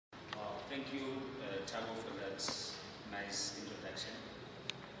Thank you, Tabo, for that nice introduction.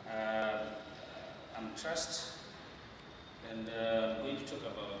 I'm Trust, and I'm going to talk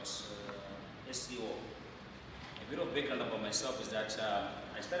about SEO. A bit of background about myself is that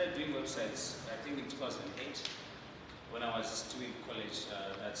I started doing websites, I think in 2008, when I was still in college,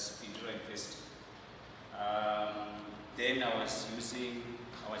 that's in University. Then I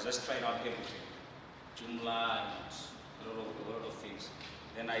was just trying out everything, Joomla and a lot of things.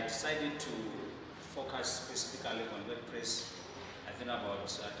 Then I decided to focus specifically on WordPress, I think around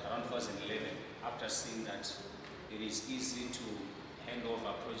 2011, after seeing that it is easy to hand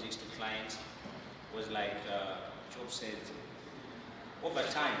over projects to clients. It was like Job said, over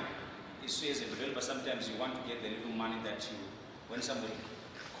time, as a developer, sometimes you want to get the little money that you, when somebody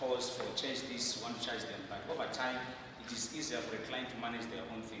calls for change this, you want to charge them, but over time, it is easier for a client to manage their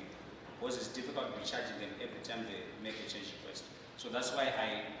own thing, because it's difficult to be charging them every time they make a change request. So that's why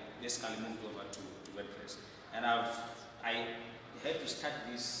I basically moved over to WordPress. And I had to start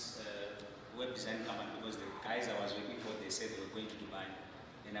this web design company because the guys I was working for, they said they were going to Dubai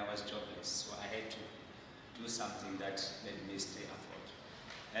and I was jobless. So I had to do something that made me stay afloat.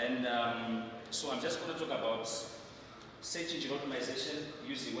 And so I'm just going to talk about search engine optimization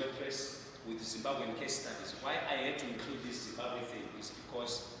using WordPress with Zimbabwean case studies. Why I had to include this Zimbabwe thing is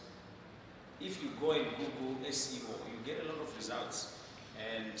because if you go and Google SEO, you get a lot of results,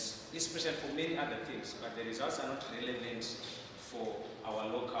 and especially for many other things, but the results are not relevant for our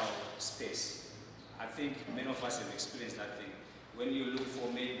local space. I think many of us have experienced that thing. When you look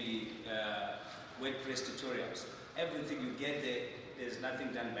for maybe WordPress tutorials, everything you get there, there's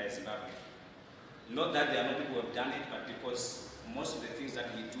nothing done by Zimbabwe. Not that there are no people who have done it, but because most of the things that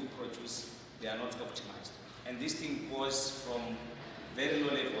we do produce, they are not optimized. And this thing goes from very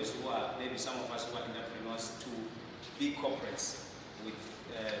low levels, who are maybe some of us who are entrepreneurs, to big corporates with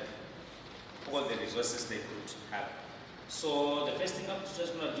all the resources they could have. So the first thing I'm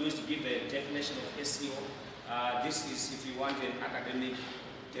just going to do is to give a definition of SEO. This is, if you want an academic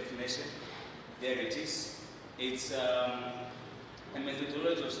definition, there it is. It's a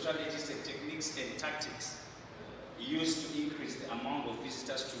methodology of strategies and techniques and tactics used to increase the amount of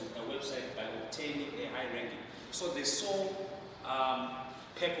visitors to a website by obtaining a high ranking. So the sole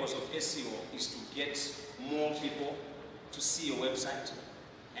purpose of SEO is to get more people to see your website,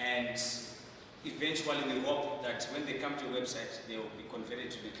 and eventually we hope that when they come to your website, they will be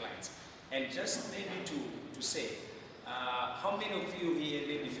converted to be clients. And just maybe to say, how many of you here,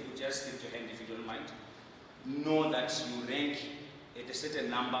 maybe if you could just lift your hand if you don't mind, know that you rank at a certain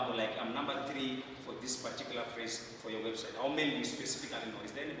number, or like I'm number 3 for this particular phrase for your website? How many you specifically know?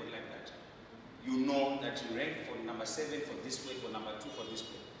 Is there anybody like that? You know that you rank for number 7 for this word, or number 2 for this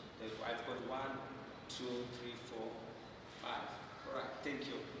word. I've got 1, 2, 3, 4, 5. All right, thank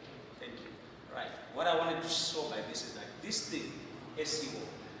you. Thank you. Right. What I wanted to show by this is that this thing, SEO,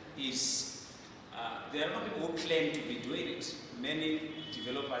 is, there are not people who claim to be doing it. Many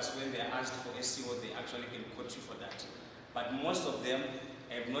developers, when they're asked for SEO, they actually can quote you for that. But most of them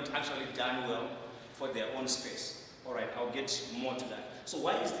have not actually done well for their own space. All right, I'll get more to that. So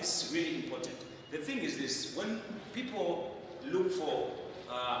why is this really important? The thing is this: when people look for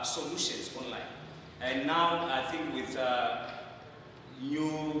solutions online, and now I think with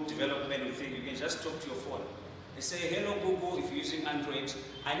new development, you can just talk to your phone and say, hello Google, if you're using Android,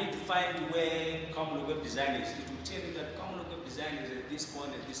 I need to find where Calmlock web design is. It will tell you that Calmlock web design is at this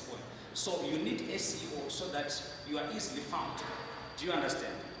point, at this point. So you need SEO so that you are easily found. Do you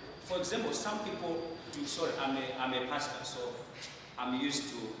understand? For example, some people do, sorry, I'm a pastor, so I'm used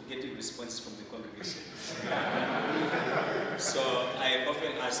to getting responses from the congregation. So I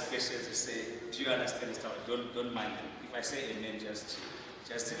often ask questions to say, do you understand this? Don't mind them. If I say amen, just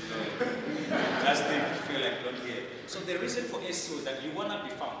ignore it. Just feel like don't hear. So the reason for SEO is that you want to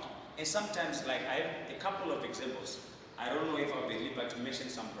be found. And sometimes, like I have a couple of examples. I don't know if I'll be able to mention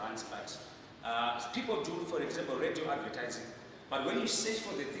some brands, but people do, for example, radio advertising. But when you search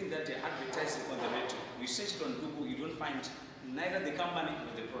for the thing that they're advertising on the radio, you search it on Google, you don't find neither the company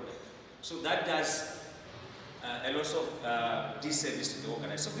nor the product. So that does a lot of disservice to the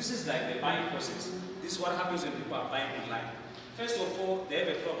organizer. So this is like the buying process. This is what happens when people are buying online. First of all, they have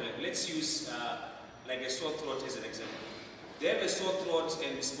a problem. Let's use like a sore throat as an example. They have a sore throat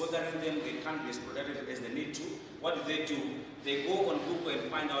and it's bothering them, they can't be as productive as they need to. What do? They go on Google and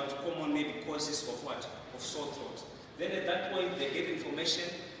find out common maybe causes of what? Of sore throat. Then at that point, they get information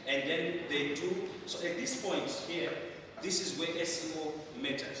and then they do. So at this point here, this is where SEO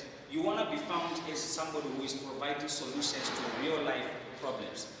matters. You want to be found as somebody who is providing solutions to real life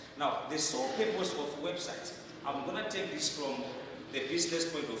problems. Now, the sole purpose of websites, I'm going to take this from the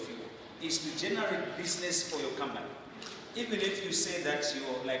business point of view. is to generate business for your company. Even if you say that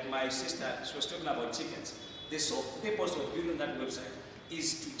you're like my sister, she was talking about chickens. The sole purpose of building that website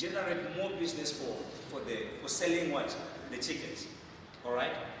is to generate more business for selling what? The chickens. All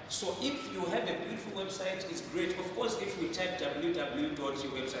right? So if you have a beautiful website, it's great. Of course, if we type www dot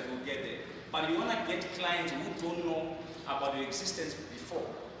your website, we'll get there. But you want to get clients who don't know about your existence before,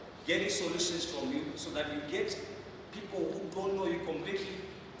 getting solutions from you so that you get people who don't know you completely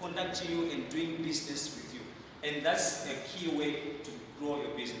contacting you and doing business with you. And that's a key way to grow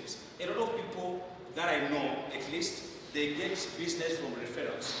your business. A lot of people that I know, at least, they get business from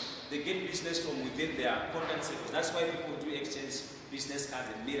referrals. They get business from within their contact circles. That's why people do exchange business cards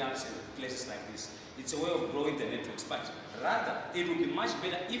and meetups and places like this. It's a way of growing the networks. But rather, it would be much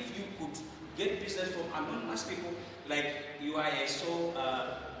better if you could get business from anonymous people, like you are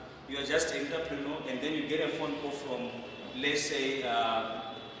you are just an entrepreneur, and then you get a phone call from, let's say,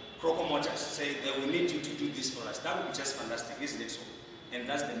 Croco Motors, say they will need you to do this for us. That would be just fantastic, isn't it so? And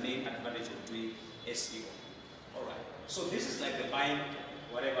that's the main advantage of doing SEO. All right. So this is like the buying,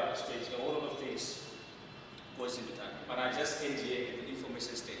 whatever stage, all of the things goes into that. But I just end here at the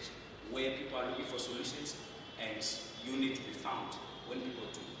information stage, where people are looking for solutions, and you need to be found when people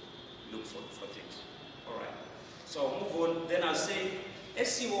do look for things. All right. So I'll move on. Then I'll say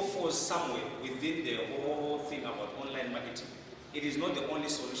SEO falls somewhere within the whole thing about online marketing. It is not the only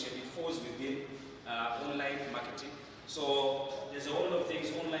solution. It falls within online marketing. So there's a whole lot of things: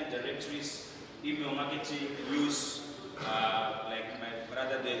 online directories, email marketing, news. Like my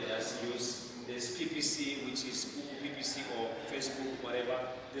brother there just use. There's PPC, which is Google PPC or Facebook, whatever.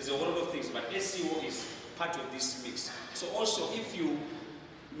 There's a whole lot of things, but SEO is part of this mix. So also, if you,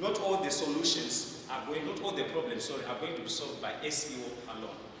 not all the solutions are going, not all the problems, sorry, are going to be solved by SEO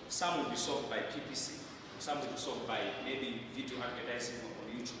alone. Some will be solved by PPC. Some will be solved by maybe video advertising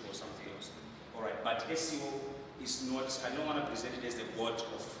on YouTube or something else. All right, but SEO is not, I don't want to present it as the god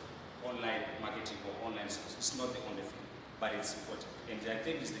of online marketing or online sales. It's not the only thing, but it's important. And I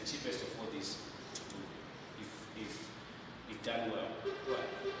think it's the cheapest of all these to do, if done well. Right.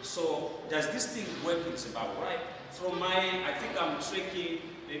 So does this thing work in Zimbabwe? Right. From my, I think I'm tracking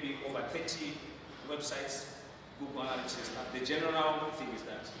maybe over 30 websites, Google Analytics and stuff. The general thing is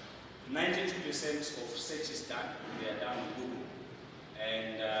that 92% of searches done, they are done on Google.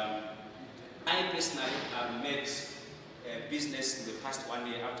 And I personally have made business in the past 1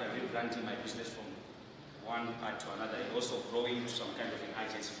 year after rebranding my business from one part to another, and also growing to some kind of an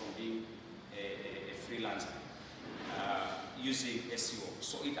agency from being a freelancer using SEO.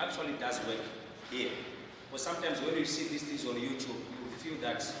 So it actually does work here. But sometimes when you see these things on YouTube, you feel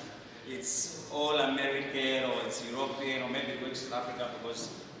that it's all American or it's European or maybe going to South Africa because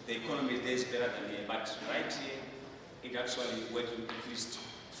the economy there is better than here. But right here, it actually worked at least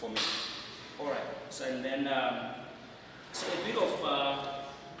for me. All right. So and then so a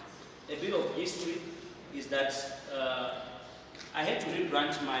bit of history is that I had to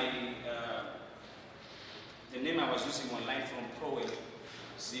rebrand my the name I was using online from ProWeb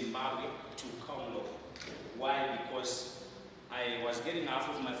Zimbabwe to Calmlock. Why? Because I was getting half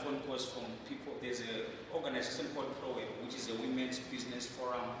of my phone calls from people. There's an organization called ProWeb, which is a women's business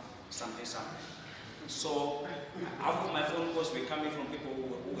forum, something. So half of my phone calls were coming from people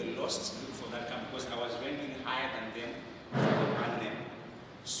who were lost looking for that company because I was ranking higher than them for the brand name.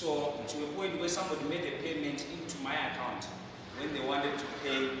 So to a point where somebody made a payment into my account when they wanted to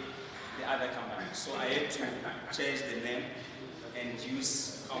pay the other company. So I had to change the name and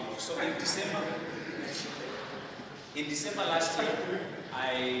use Calmlock. So in December last year,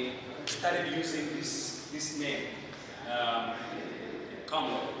 I started using this name,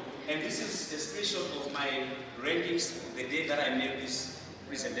 Calmlock. And this is a screenshot of my rankings the day that I made this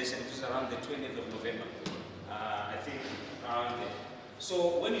presentation, which was around the 20th of November. I think around there.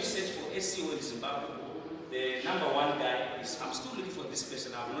 So when you search for SEO in Zimbabwe, the #1 guy is, I'm still looking for this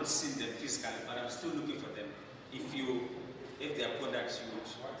person. I've not seen them physically, but I'm still looking for them. If their products you would,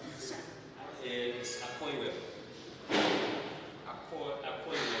 it's Akoiweb.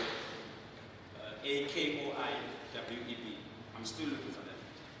 Akoiweb. AKOIWEB. I'm still looking for them.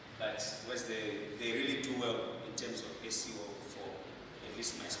 But because they really do well in terms of SEO for at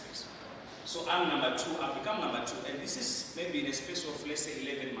least my space. So I'm #2, I've become #2, and this is maybe in a space of, let's say,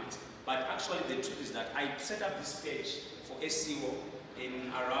 11 months. But actually the truth is that I set up this page for SEO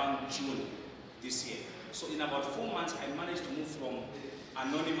in around June this year. So in about 4 months, I managed to move from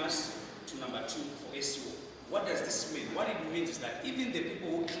anonymous to #2 for SEO. What does this mean? What it means is that even the people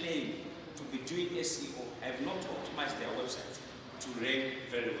who claim to be doing SEO have not optimized their websites to rank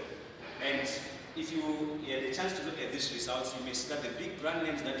very well. And if you get a chance to look at these results, you may see that the big brand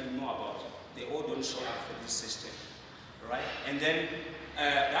names that you know about, they all don't show up for this system, right? And then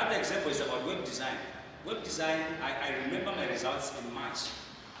the other example is about web design. Web design, I remember my results in March.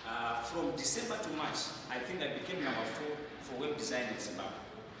 From December to March, I think I became number 4 for web design in Zimbabwe.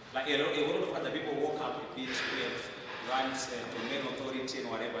 Like a lot of other people woke up a bit, we have run domain authority and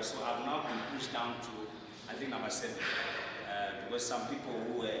whatever, so I've now been pushed down to, I think, number 7. Because some people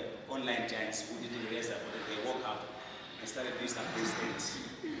who were online giants who didn't realize that they woke up and started doing some of these things.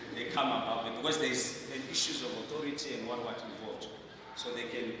 They come about because there's issues of authority and what involved, so you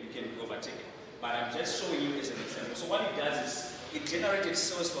can overtake it. But I'm just showing you as an example. So what it does is it generated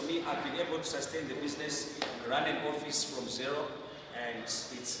sales for me. I've been able to sustain the business, run an office from zero, and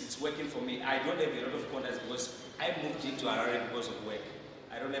it's working for me. I don't have a lot of contacts because I moved into Harare because of work.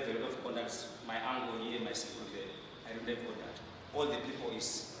 I don't have a lot of contacts. My uncle here, my sister there. I don't have all that. All the people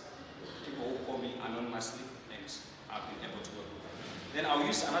is people who call me anonymously, and I've been able to work with them. Then I'll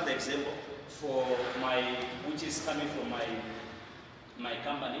use another example for which is coming from my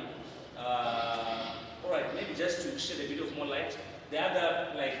company. All right, maybe just to shed a bit of more light. The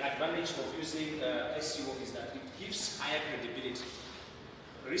other advantage of using SEO is that it gives higher credibility.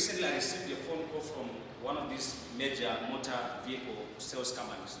 Recently, I received a phone call from one of these major motor vehicle sales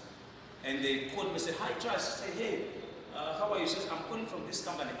companies, and they called me and said, "Hi, Trust." I said, "Hey, how are you?" She says, "I'm calling from this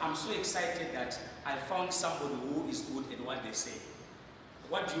company. I'm so excited that I found somebody who is good at what they say."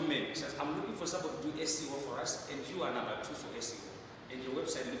 "What do you mean?" She says, "I'm looking for somebody to do SEO for us, and you are number 2 for SEO. And your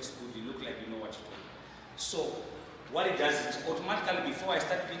website looks good. You look like you know what you're doing." So what it does is automatically, before I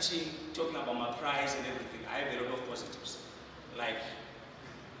start pitching, talking about my price and everything, I have a lot of positives. Like,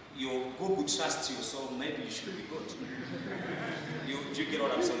 your Google trusts you, so maybe you should be good. you get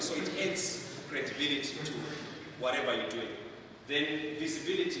what I'm saying? So it adds credibility to whatever you're doing. Then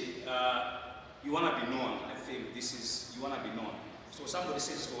visibility, you want to be known. I think you want to be known. So somebody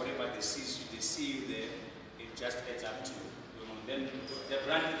says for whatever they see you there, it just adds up to, then the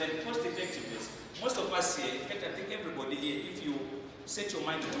brand, then cost effectiveness. Most of us here, in fact, I think everybody here, if you set your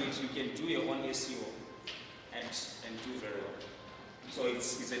mind to do it, you can do your own SEO and do very well. So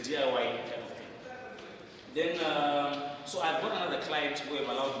it's a DIY kind of thing. Then, so I've got another client who have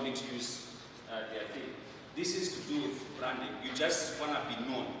allowed me to use their thing. This is to do with branding. You just want to be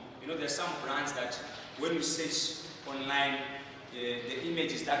known. You know, there's some brands that when you search online, the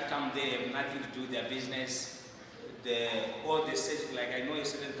images that come there have nothing to do with their business. Or they say, like, I know a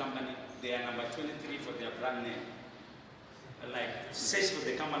certain company, they are number 23 for their brand name. Like, search for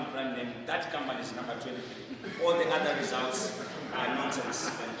the company brand name, that company is number 23. All the other results are nonsense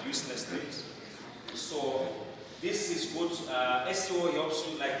and useless things. So this is good. SEO helps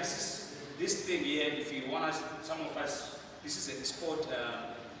you. Like, this thing here, if you want us, some of us, it's called,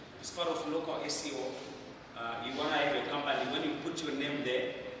 it's part of local SEO. You want to have your company, when you put your name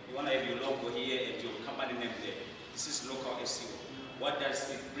there, you want to have your logo here and your company name there. This is local SEO. What does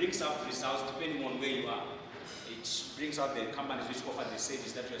it brings out results depending on where you are. It brings out the companies which offer the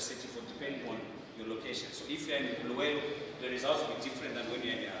service that you are searching for depending on your location. So if you're in Bulawayo, the results will be different than when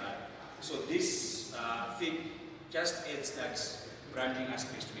you're in Harare. So this thing just adds that branding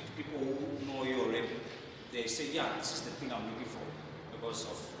aspect to it. People who know you already, they say, yeah, this is the thing I'm looking for because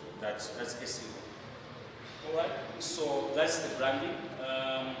of that's SEO. All right. So that's the branding.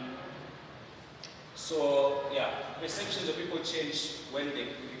 So yeah, perceptions of people change when you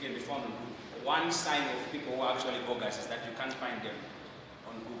can be found on Google. One sign of people who are actually bogus is that you can't find them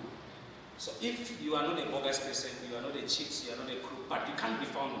on Google. So if you are not a bogus person, you are not a cheat, you are not a crook, but you can't be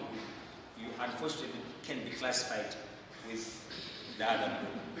found on Google, you unfortunately can be classified with the other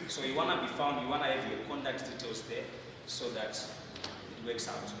group. So you want to be found, you want to have your contact details there so that it works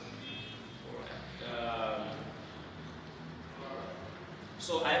out.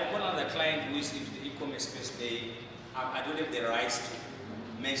 So I have one other client who is in the e-commerce space. I don't have the rights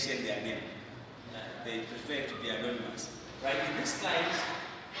to mention their name. They prefer to be anonymous. Right? In this client,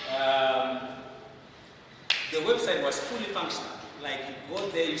 the website was fully functional. Like, you go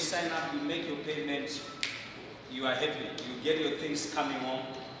there, you sign up, you make your payment, you are happy. You get your things coming home,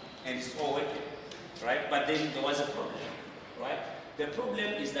 and it's all working. Right? But then there was a problem. Right? The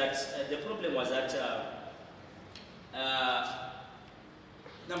problem is that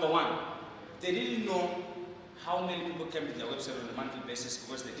number one, they didn't know how many people came to their website on a monthly basis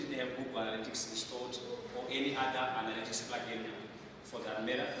because they didn't have Google Analytics installed or any other analytics plugin for that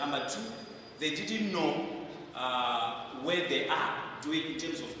matter. Number two, they didn't know where they are doing in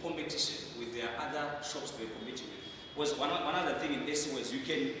terms of competition with their other shops they're competing with. Was one other thing in SEO is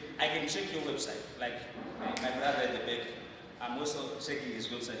I can check your website, like my brother at the back, I'm also checking his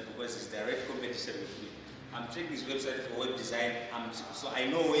website because it's direct competition with me. I'm checking his website for web design. So I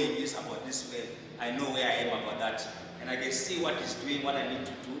know where he is about this way. I know where I am about that. And I can see what he's doing, what I need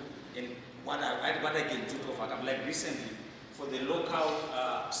to do, and what I can do to overcome. Like recently, for the local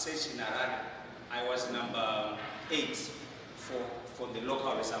search in Harare, I was number 8 for the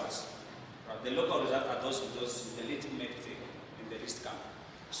local results. The local results are those with the legitimate thing in the list camp.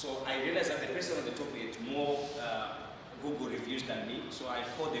 So I realized that the person on the top had more Google reviews than me. So I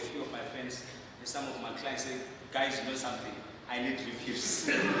called a few of my friends and some of my clients said, guys, you know something, I need reviews.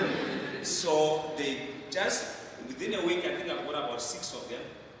 So they just, within a week, I think I got about 6 of them.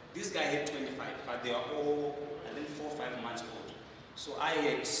 This guy had 25, but they are all, I think, 4 or 5 months old. So I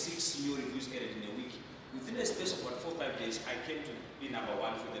had 6 new reviews added in a week. Within a space of about 4 or 5 days, I came to be number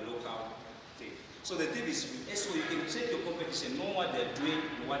 1 for the local thing. So the thing is, with SEO, you can check your competition, know what they're doing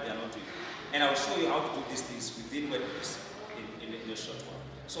and what they're not doing. And I'll show you how to do these things within WordPress in a short while.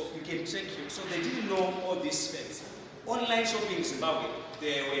 So you can check it. So they didn't know all these facts. Online shopping in Zimbabwe,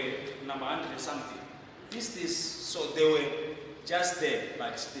 they were number 100 something. So they were just there,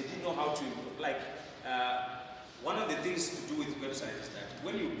 but they didn't know how to improve. Like, one of the things to do with website is that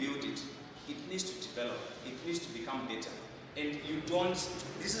when you build it, it needs to develop, it needs to become better. And you don't,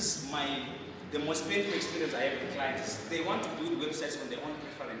 this is the most painful experience I have with clients. They want to build websites on their own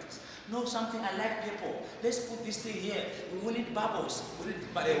preferences. No, something I like people. Let's put this thing here. We need bubbles.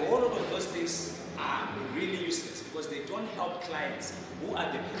 But a whole lot of those things are really useless because they don't help clients who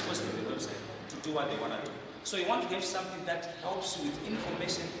are the people on the website to do what they want to do. So you want to have something that helps you with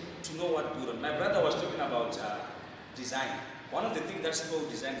information to know what to do. My brother was talking about design. One of the things that's slow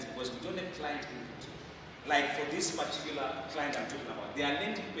design is because we don't have client input. Like for this particular client I'm talking about, their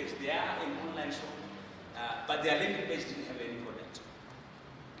landing page, they are an online shop, but their landing page didn't have any product.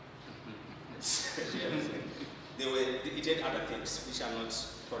 It had other things which are not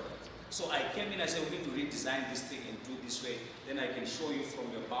product. So I came in, I said, we need to redesign this thing and do this way. Then I can show you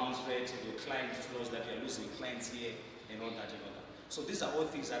from your bounce rate and your client flows that you're losing clients here and all that and all that. So these are all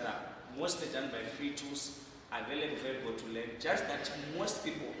things that are mostly done by free tools, available to learn. Just that most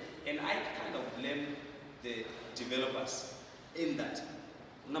people, and I kind of blame the developers in that.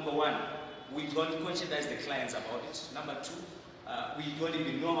 Number 1, we don't conscientize the clients about it. Number 2, we don't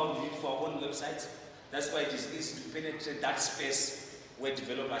even know how to do it for our own websites. That's why it is easy to penetrate that space where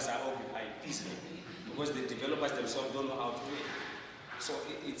developers are occupied easily, because the developers themselves don't know how to do it. So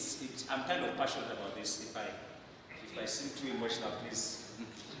I'm kind of passionate about this. If I seem too emotional, please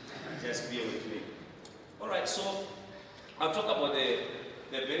just bear with me. All right, so I'll talk about the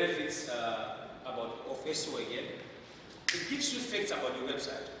benefits of SEO again. It gives you facts about your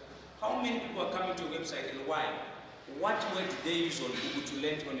website. How many people are coming to your website and why? What word did they use on Google to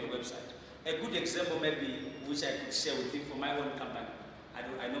land on your website? A good example maybe, which I could share with you for my own company,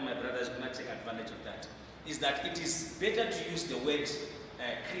 I know my brother is going to take advantage of that, is that it is better to use the word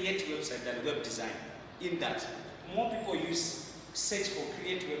create website than web design. In that, more people search for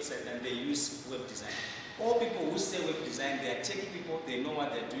create website than they use web design. All people who say web design, they are techie people, they know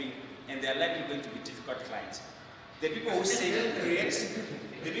what they're doing, and they are likely going to be difficult clients. The people who say create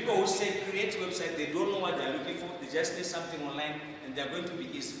website, they don't know what they're looking for, they just need something online, and they're going to be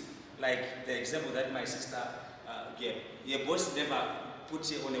easy. Like the example that my sister gave. Your boss never put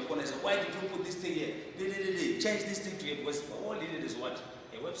you on a corner and said, why did you put this thing here? Change this thing to your boss. All you need is what?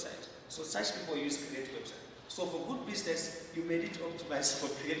 A website. So such people use create website. So for good business, you may need to optimize for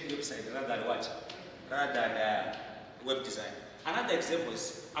create website rather than what? Rather than web design. Another example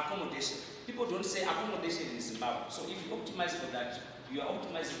is accommodation. People don't say accommodation in Zimbabwe. So if you optimize for that, you are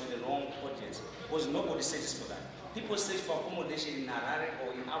optimizing for the wrong audience, because nobody searches for that. People search for accommodation in Harare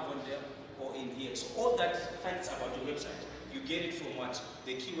or in Avondale or in here. So all that facts about your website, you get it from what?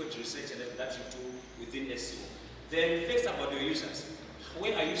 The keyword research that you do within SEO. Then facts about your users.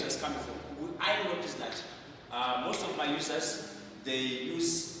 Where are users coming from? I noticed that most of my users, they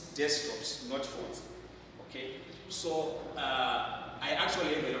use desktops, not phones. Okay? So I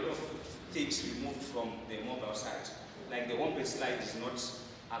actually have a lot of things removed from the mobile site. Like the homepage slide is not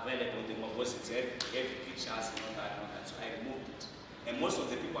available on the mobile, it's heavy pictures and all that. So I removed it. And most of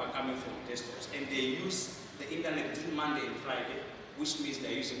the people are coming from desktops, and they use the internet between Monday and Friday, which means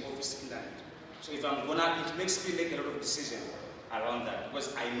they're using office internet. So if I'm gonna, it makes me make a lot of decisions around that,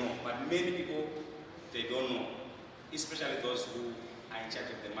 because I know, but many people, they don't know, especially those who are in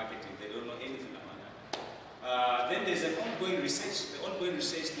charge of the marketing, they don't know anything about that. Then there's an ongoing research. The ongoing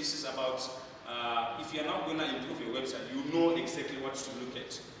research, this is about if you're not going to improve your website, you know exactly what to look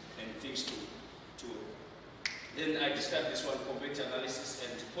at and things to. Then I described this one, complete analysis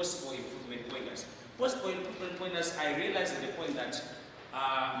and possible improvement pointers. Pointers, I realized at the point that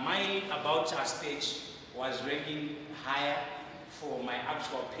my About Us page was ranking higher for my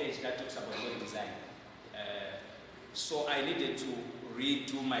actual page that talks about web design. So I needed to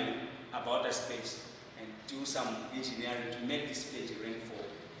redo my About Us page and do some engineering to make this page rank for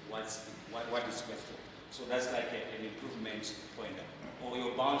what it's worth for. So that's like an improvement pointer. Or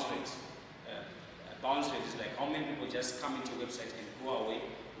your bounce rate. Bounce rate is like how many people just come into your website and go away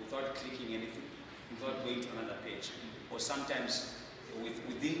without clicking anything, without going to another page. Or sometimes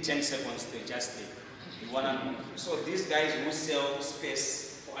within 10 seconds they just leave. So these guys who sell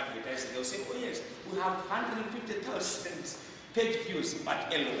space for advertising, they'll say, oh yes, we have 150,000 page views,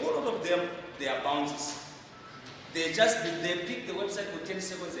 but a lot of them, they are bounces. They pick the website for 10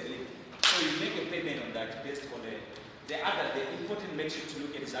 seconds and leave. So you make a payment on that based on the important metric to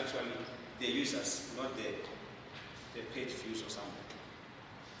look at is actually the users, not the page views or something.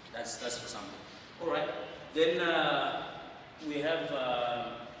 That's for something. All right. Then we have.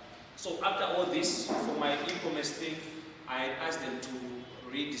 So after all this, for my e-commerce thing, I asked them to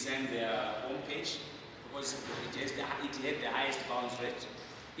redesign their homepage because it had the highest bounce rate.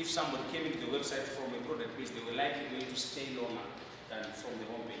 If someone came into the website from a product page, they were likely going to stay longer than from the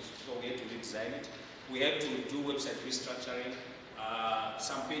homepage. So we had to redesign it. We had to do website restructuring.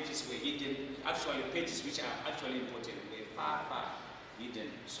 Some pages were hidden. Actually, pages which are actually important were far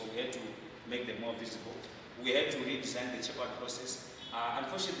hidden. So we had to make them more visible. We had to redesign the checkout process.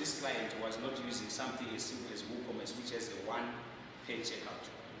 Unfortunately, this client was not using something as simple as WooCommerce, which has a one-page checkout.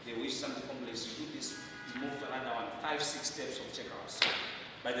 They wish something complex. You do this, you move to another one, 5-6 steps of checkout. So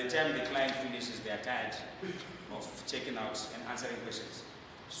by the time the client finishes, they are tired of checking out and answering questions.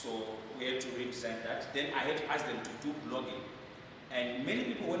 So we had to redesign that. Then I had to ask them to do blogging. And many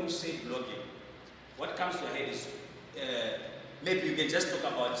people, when you say blogging, what comes to your head is maybe you can just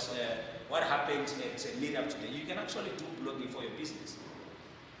talk about what happened at Meetup today. You can actually do blogging for your business.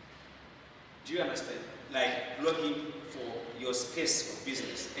 Do you understand? Like blogging for your space of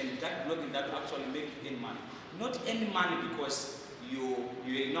business. And that blogging that will actually make you any money. Not any money because you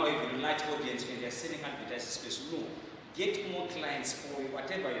now have a large audience and they're selling advertising space. No. Get more clients for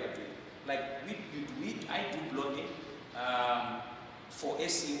whatever you are doing. Like I do blogging for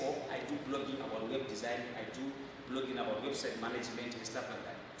SEO. I do blogging about web design. I do blogging about website management and stuff like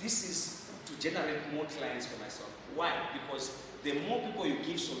that. This is to generate more clients for myself. Why? Because the more people you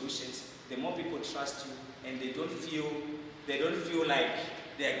give solutions, the more people trust you, and they don't feel like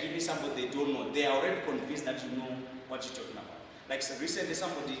they are giving somebody they don't know. They are already convinced that you know what you're talking about. Like so recently,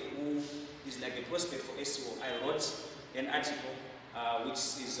 somebody who is like a prospect for SEO, I wrote an article which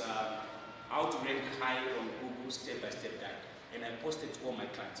is how to rank high on Google step-by-step guide, and I posted to all my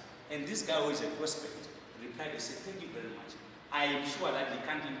clients. And this guy who is a prospect replied and said, "Thank you very much. I am sure that he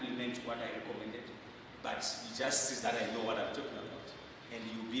can't implement what I recommended, but he just says that I know what I'm talking about, and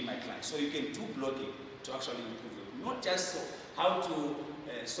you'll be my client." So you can do blogging to actually improve it. Not just how to,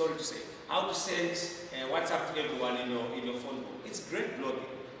 how to send WhatsApp to everyone in your phone book. It's great blogging.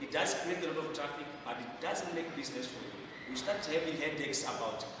 It does create a lot of traffic, but it doesn't make business for you. You start having headaches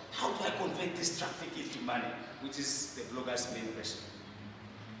about how do I convert this traffic into money, which is the blogger's main question.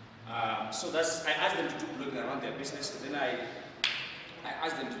 So I asked them to do blogging around their business, and then I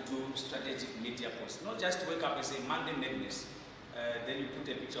asked them to do strategic media posts. Not just to wake up and say Monday madness, then you put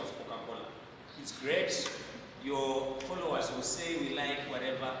a picture of Coca-Cola. It's great. Your followers will say we like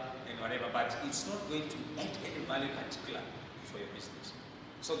whatever and whatever, but it's not going to add any value particular for your business.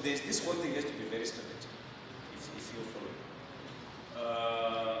 So this whole thing has to be very strategic if you follow.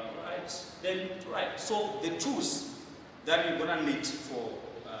 Right. So the tools that you're gonna need for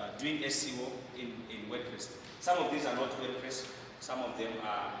doing SEO in WordPress. Some of these are not WordPress. Some of them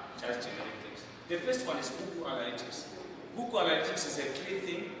are just generic things. The first one is Google Analytics. Google Analytics is a free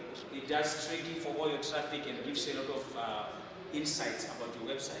thing. It does tracking for all your traffic and gives you a lot of insights about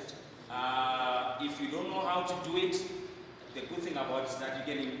your website. If you don't know how to do it, the good thing about it is that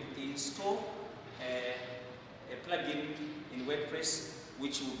you can install a plugin in WordPress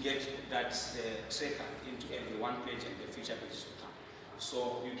which will get that tracker into every one page and the future pages to come.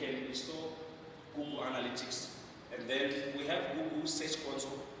 So you can install Google Analytics, and then we have Google Search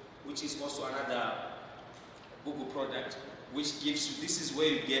Console, which is also another Google product, which gives you, this is where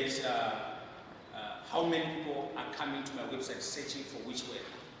you get how many people are coming to my website searching for which word.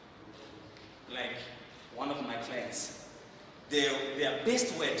 Like one of my clients, their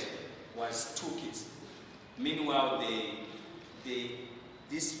best word was toolkits. Meanwhile,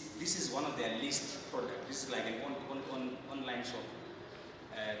 this is one of their least product. This is like an online shop.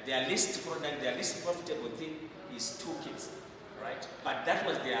 Their least product, their least profitable thing is toolkits, right? But that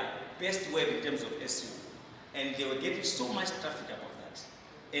was their best web in terms of SEO. And they were getting so much traffic about that.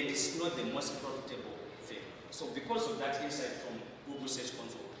 And it's not the most profitable thing. So because of that insight from Google Search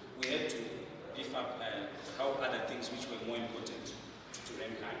Console, we had to beef up help other things which were more important to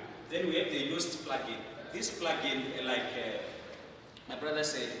rank high. Then we have the Yoast plugin. This plugin, like my brother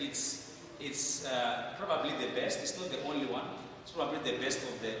said, it's probably the best. It's not the only one. It's probably the best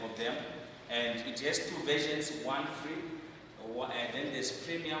of them. And it has two versions, one free, and then there's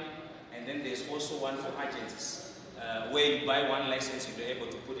premium, and then there's also one for agencies, where you buy one license, you're able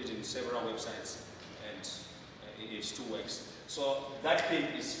to put it in several websites, and it still works. So that thing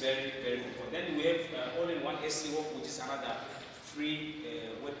is very, very important. Then we have all-in-one SEO, which is another free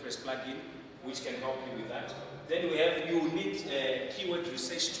WordPress plugin, which can help you with that. Then we have, you need keyword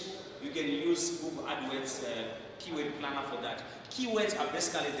research tool. You can use Google AdWords keyword planner for that. Keywords are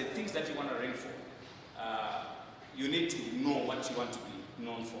basically the things that you want to rank for. You need to know what you want to be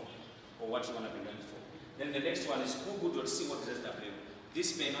known for, or what you want to be known for. Then the next one is google.co.zw.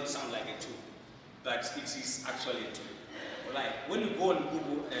 This may not sound like a tool, but it is actually a tool. Right. When you go on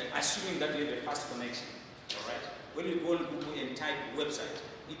Google, assuming that you have a fast connection, all right? When you go on Google and type website,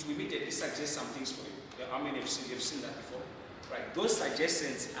 it will immediately suggest some things for you. How many of you have seen that before? Right. Those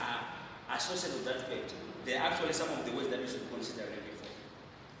suggestions are associated with that page. They're actually some of the words that you should consider ranking for.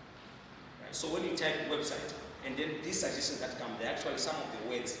 Right. So when you type website, and then these suggestions that come, they're actually some of the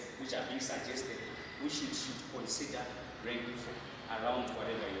words which are being suggested, which you should consider ranking for around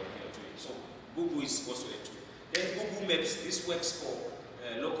whatever you're doing. So Google is also a tool. Then Google Maps, this works for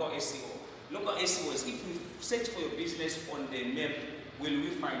local SEO. Local SEO is if you search for your business on the map, will we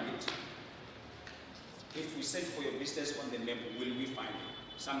find it? If we search for your business on the map, will we find it?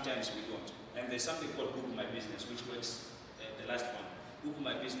 Sometimes we don't. And there's something called Google My Business, which works, the last one. Google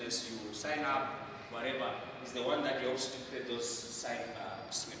My Business, you sign up, whatever, is the one that helps to create those site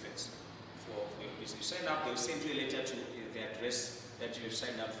snippets for your business. You sign up, they'll send you a letter to the address that you've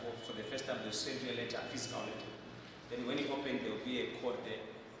signed up for the first time. They'll send you a letter, a physical letter. Then when you open, there will be a code there.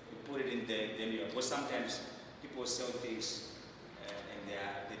 You put it in there, then you have, because sometimes people sell things and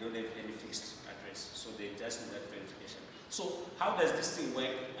they don't have any fixed address, so they just need that verification. So how does this thing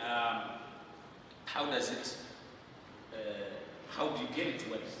work? How does it, how do you get it to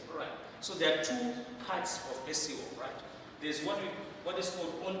work? All right. So there are two parts of SEO, right? There's what is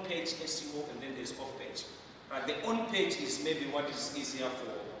called on-page SEO, and then there's off-page. Right? The on-page is maybe what is easier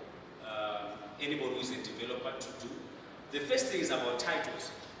for anybody who is a developer to do. The first thing is about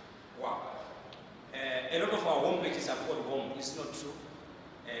titles. Wow. A lot of our home pages are called home. It's not true.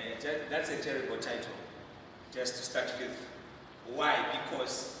 That's a terrible title, just to start with. Why?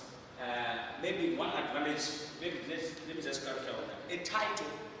 Because maybe one advantage, maybe let me just clarify on that. A title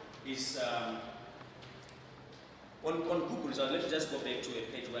is, on Google results, let's just go back to a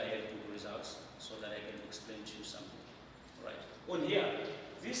page where I have Google results so that I can explain to you something. All right. On here,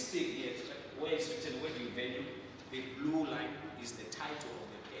 this thing here, where it's written wedding venue, the blue line is the title of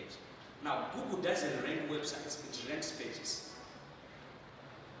the page. Now, Google doesn't rank websites, it ranks pages.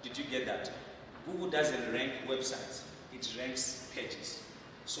 Did you get that? Google doesn't rank websites, it ranks pages.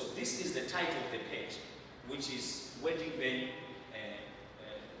 So this is the title of the page, which is wedding venue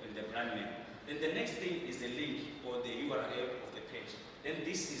and the brand name. Then the next thing is the link or the URL of the page. Then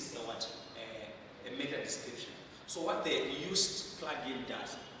this is a meta description. So what the Yoast plugin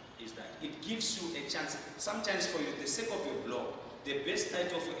does is that it gives you a chance. Sometimes for the sake of your blog, the best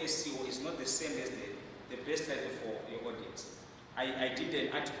title for SEO is not the same as the best title for your audience. I did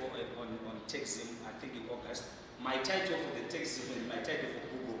an article on TechZim, I think in August. My title for the TechZim and my title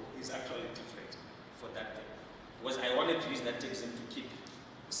for Google is actually different for that thing. Because I wanted to use that TechZim to keep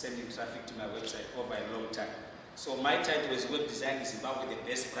sending traffic to my website over a long time. So my title is Web Design in Zimbabwe, the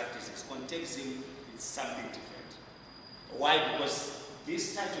best practices. On TechZim, it's something different. Why? Because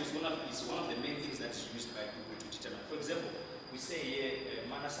this title is one of the main things that's used by Google to determine. For example, we say here,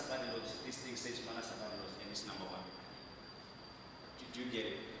 Mana Sabani Lodge, this thing says Mana Sabani Lodge, and it's number 1. Do you get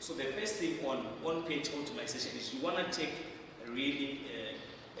it? So the first thing on page optimization is you want to take really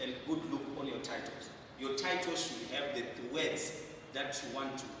a good look on your titles. Your title should have the words that you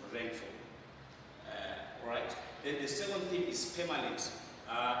want to rank for. Alright? Then the second thing is permalinks.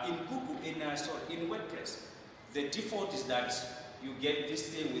 In Google, in WordPress, the default is that you get this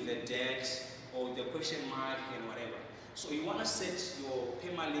thing with the dash or the question mark and whatever. So you want to set your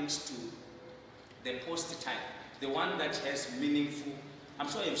permalinks to the post type, the one that has meaningful. I'm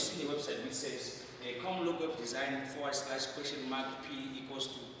sure you've seen a website which says Calmlock web design / question mark P equals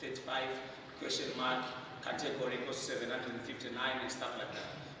to 35 question mark category equals 759 and stuff like that.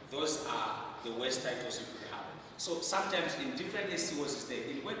 Those are the worst titles you could have. So sometimes in different SEOs is there,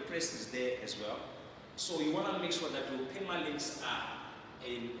 in WordPress is there as well. So you want to make sure that your permalinks are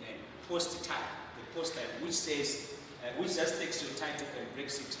in post type, the post type, which says, which just takes your title and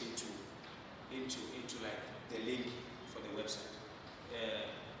breaks it into like the link for the website.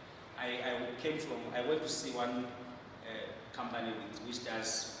 I went to see one company which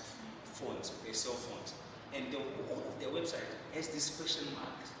does fonts. They sell fonts, and all of their website has this question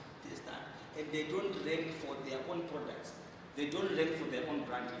mark, this, that, and they don't rank for their own products. They don't rank for their own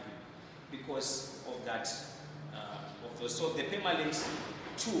brand even because of that. So the permalinks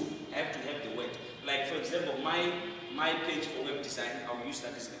too have to have the word. Like for example, my page for web design, I'll use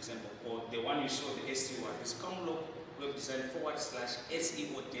that as an example, or the one you saw, the SEO one, is Calmlock web design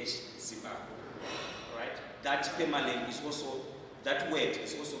 /SEO-Zimbabwe. Right? That permalink is also, that word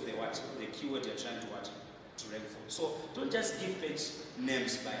is also the keyword you're trying to rank for. So don't just give page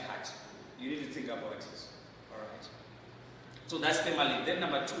names by heart. You need to think about it. Alright. So that's permalink. Then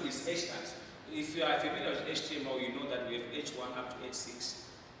number 2 is hashtags. If you are familiar with HTML, you know that we have H1 up to H6.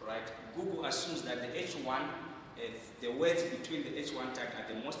 Right? Google assumes that the H1, the words between the H1 tag are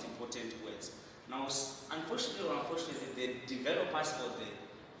the most important words. Now, unfortunately or unfortunately, the developers or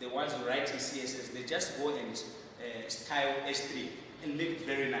the ones who write in CSS, they just go and style H3 and make it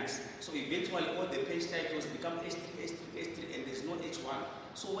very nice. So eventually all the page titles become H3, H3, H3, and there's no H1.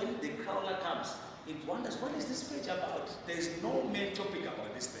 So when the crawler comes, it wonders, what is this page about? There's no main topic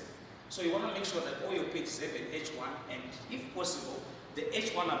about this thing. So you want to make sure that all your pages have an H1, and if possible, the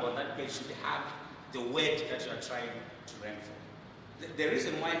H1 about that page should have the word that you are trying to rank for. The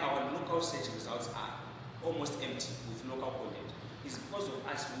reason why our local search results are almost empty with local content is because of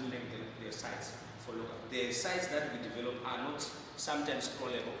us ruling the sites for local. The sites that we develop are not sometimes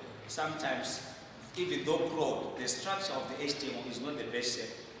crawlable. Sometimes, even though crawled, the structure of the HTML is not the best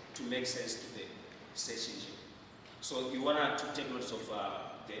shape to make sense to the search engine. So you want to take notice of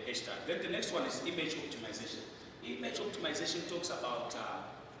the hashtag. Then the next one is image optimization. Image optimization talks about,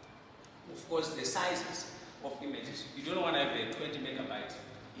 of course, the sizes of images. You don't want to have a 20 megabyte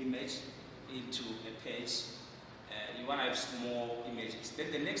image into a page. You want to have small images.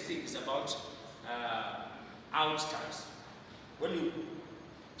 Then the next thing is about alt tags. When you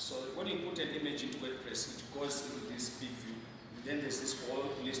put an image into WordPress, it goes into this big view. Then there's this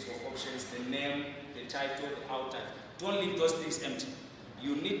whole list of options: the name, the title, the alt tag. Don't leave those things empty.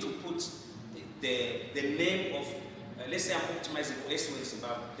 You need to put the name of, let's say I'm optimizing for SEO in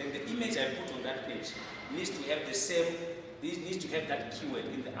Zimbabwe, then the image I put on that page needs to have the same, needs to have that keyword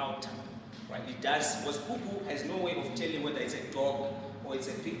in the alt tag. Right? It does, because Google has no way of telling whether it's a dog, or it's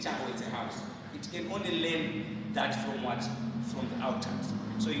a picture, or it's a house. It can only learn that from what? From the alt tags.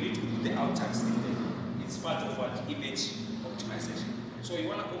 So you need to put the alt tags in there. It's part of what? Image optimization. So you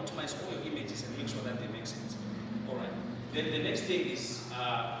want to optimize all your images and make sure that they make sense. Alright. Then the next thing is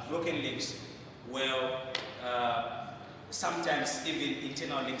broken links. Well, sometimes even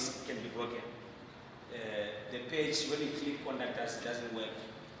internal links can be broken. The page, when you click contact us, it doesn't work,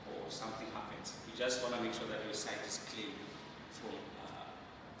 or something happens. You just want to make sure that your site is clean from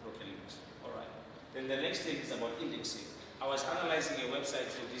broken links. Alright. Then the next thing is about indexing. I was analyzing a website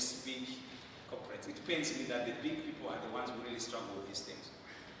for this big corporate. It pains me that the big people are the ones who really struggle with these things.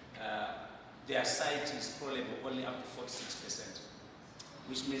 Their site is crawlable only up to 46%,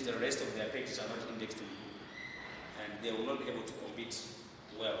 which means the rest of their pages are not indexed in Google, and they will not be able to compete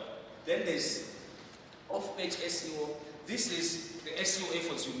well. Then there's off-page SEO. This is the SEO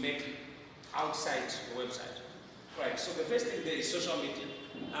efforts you make outside your website. Right, so the first thing there is social media.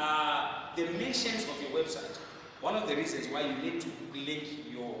 The mentions of your website. One of the reasons why you need to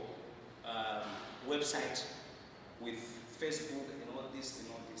link your website with Facebook and all this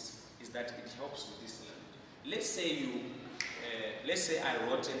is that it helps with this learning. Let's say I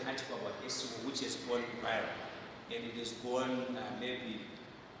wrote an article about SEO which has gone viral, and it has gone maybe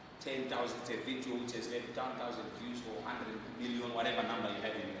 10,000, it's a video which has maybe 10,000 views or 100 million, whatever number you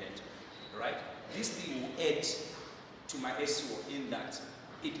have in your head, right? This thing will add to my SEO in that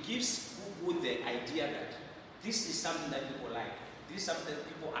it gives Google the idea that this is something that people like. This is something that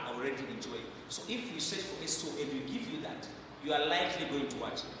people are already enjoying. So if you search for SEO and we give you that, you are likely going to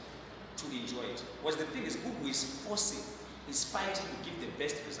watch it, to enjoy it. Because the thing is, Google is forcing, is fighting to give the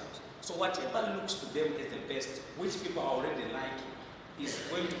best results. So whatever looks to them as the best, which people are already liking, is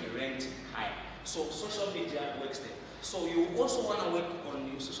going to be ranked high. So social media works there. So you also want to work on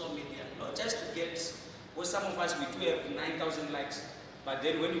your social media, not just to get, well, some of us, we do have 9,000 likes, but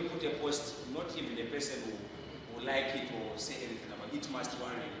then when you put a post, not even the person who like it or say anything about it, it must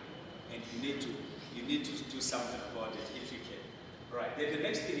worry you, and you need to do something about it if you can. Right. Then the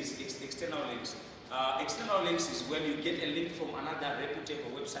next thing is external links. External links is when you get a link from another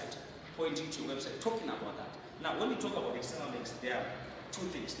reputable website pointing to your website, talking about that. Now, when we talk about external links, there are two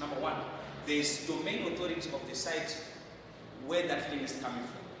things. Number one, there's domain authority of the site where that link is coming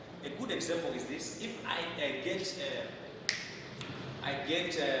from. A good example is this. If I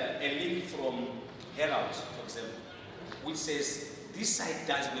get a link from Herald, for example, which says this site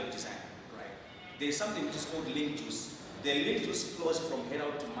does web design, right? There's something which is called link juice. The link juice flows from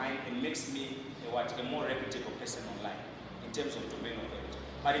Herald to mine and makes me a more reputable person online in terms of domain authority.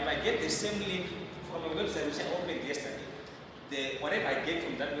 But if I get the same link from a website which I opened yesterday, whatever I get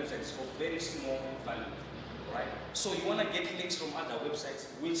from that website is of very small value, right? So you want to get links from other websites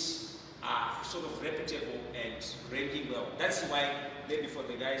which are sort of reputable and ranking well. That's why maybe for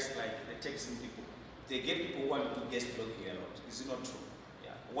the guys like the texting people, they get people who want to do guest blogging a lot. Is it not true?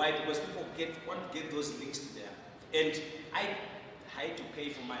 Yeah. Why? Because people want to get those links to there. And I had to pay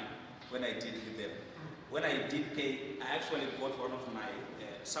for mine when I did with them. When I did pay, I actually got one of my,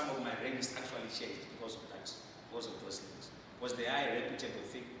 some of my ranks actually changed because of that, because of those links. Was the high reputable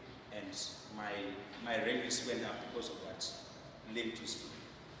thing, and my rankings went up because of that link to speak.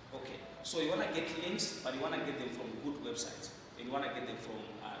 Okay, so you want to get links, but you want to get them from good websites, and you want to get them from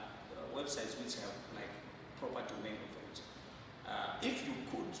websites which have like proper domain authority. If you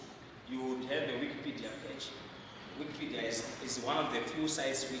could, you would have a Wikipedia page. Wikipedia is one of the few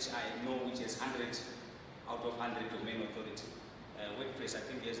sites which I know which has 100 out of 100 domain authority. WordPress, I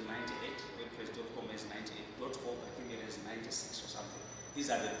think, has 98. WordPress.com has 98.org, I think it has 96 or something. These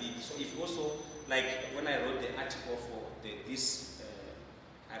are the big. So if also, like when I wrote the article for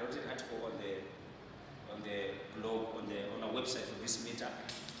I wrote an article on the blog, on a website for this meetup,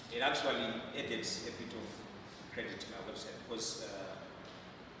 it actually added a bit of credit to my website because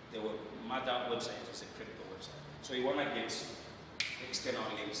there were mother website was a credible website. So you want to get external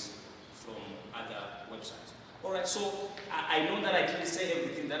links from other websites. All right, so I know that I didn't say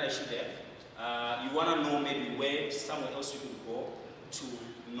everything that I should have. You want to know maybe where somewhere else you could go to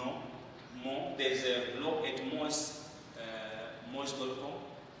know more. There's a blog at moz.com.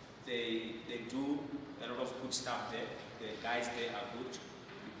 They do a lot of good stuff there. The guys there are good.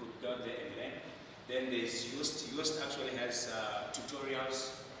 You could go there and learn. Then there's Yoast. Yoast actually has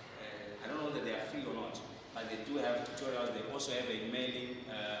tutorials. I don't know whether they are free or not, but they do have tutorials. They also have a mailing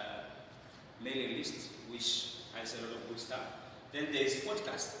list, which has a lot of good stuff. Then there's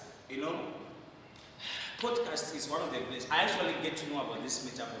podcast. You know, podcast is one of the places. I actually get to know about this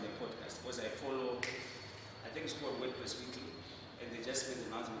meetup on the podcast because I follow, I think it's called WordPress Weekly, and they just made the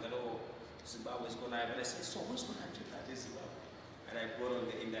announcement that, oh, Zimbabwe is going to have, and I said, so who's going to do that in Zimbabwe? And I got on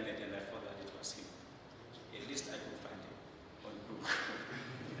the internet and I found that it was him. At least I could find him on Google.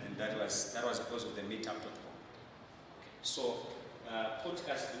 And that was because of the meetup.com. Okay. So,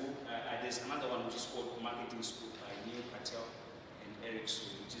 podcast do, there's another one which is called Marketing School by Neil Patel and Eric Sue,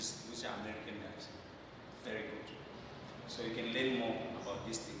 which are American guys. Very good. So you can learn more about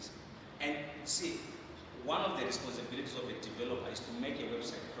these things. And see, one of the responsibilities of a developer is to make a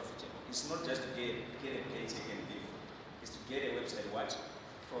website profitable. It's not just to get a paycheck and live. It's to get a website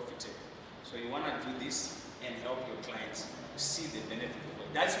profitable. So you want to do this and help your clients see the benefit of it.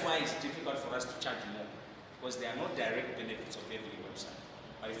 That's why it's difficult for us to charge more, because there are no direct benefits of every website.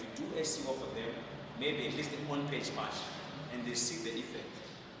 But if you do SEO for them, maybe at least the on-page match, and they see the effect.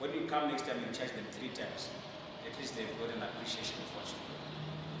 When you come next time and charge them 3 times, at least they've got an appreciation of what you do.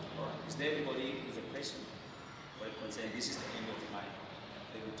 All right. Is there anybody with a question or a concern? This is the end of my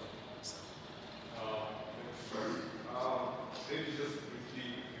little talk. Maybe just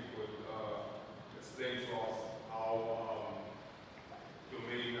briefly, if you could explain to us how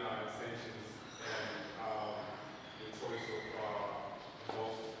domain extensions and the choice of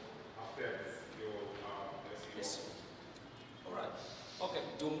most affects your SEO. Yes. All right. Okay.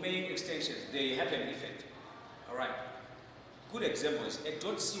 Domain extensions, they have an effect. All right. Good example is a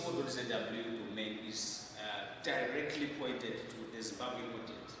 .co.zw domain is directly pointed to the Zimbabwean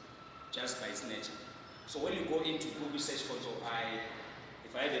audience just by its nature. So when you go into Google Search Console,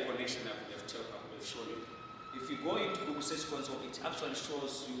 if I had a connection, I would have shown you. If you go into Google Search Console, it actually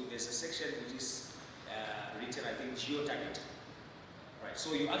shows you there's a section which is written, I think, geotargeting. Right.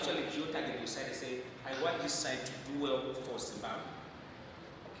 So you actually geotarget your site and say, I want this site to do well for Zimbabwe.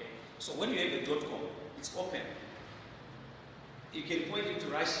 Okay. So when you have a .com, it's open. You can point it to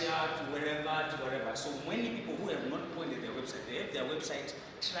Russia, to wherever. So many people who have not pointed their website, they have their website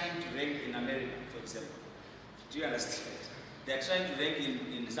trying to rank in America, for example. Do you understand? They're trying to rank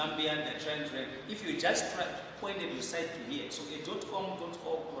in Zambia, they're trying to rank. If you just pointed your site to here, so a .com,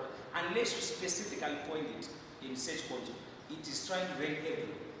 .org, unless you specifically point it in Search Console, it is trying to rank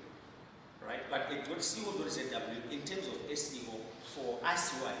everywhere, right? But at .co.zw, in terms of SEO, for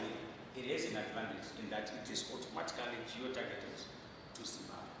us who are here, it has an advantage in that it is automatically geo-targeted to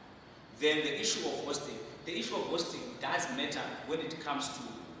Zimbabwe. Then the issue of hosting does matter when it comes to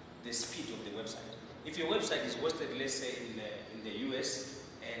the speed of the website. If your website is hosted, let's say in the US,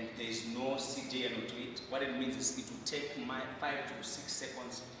 and there is no CDN to it, what it means is it will take 5 to 6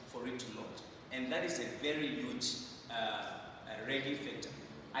 seconds for it to load. And that is a very huge ranking factor.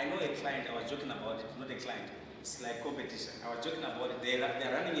 I know a client, I was joking about it, not a client, it's like competition. I was joking about it,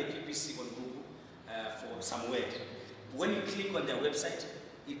 they're running a PPC on Google for some word. When you click on their website,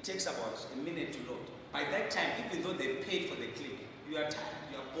 it takes about a minute to load. By that time, even though they paid for the click, you are tired,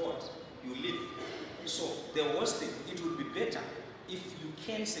 you are bored, you leave. So the hosting, it would be better if you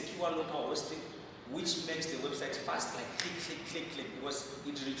can secure local hosting, which makes the website fast, like click, because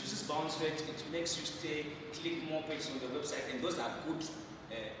it reduces bounce rate, it makes you click more pages on the website, and those are good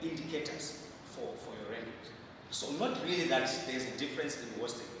indicators for your rankings. So not really that there's a difference in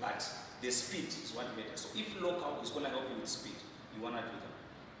hosting, but the speed is what matters. So if local is going to help you with speed, you want to do that.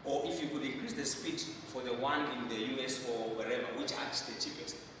 Or if you could increase the speed for the one in the US or wherever, which acts the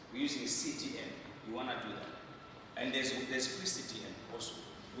cheapest, we're using CDN, you want to do that. And there's free CDN also,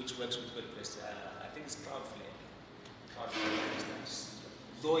 which works with WordPress. I think it's Cloudflare.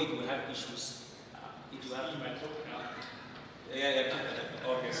 Though it will have issues, it will have... Yeah.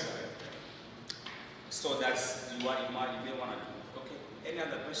 Okay, sorry. So that's you may want to do. Okay. Any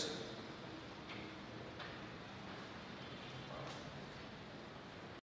other question?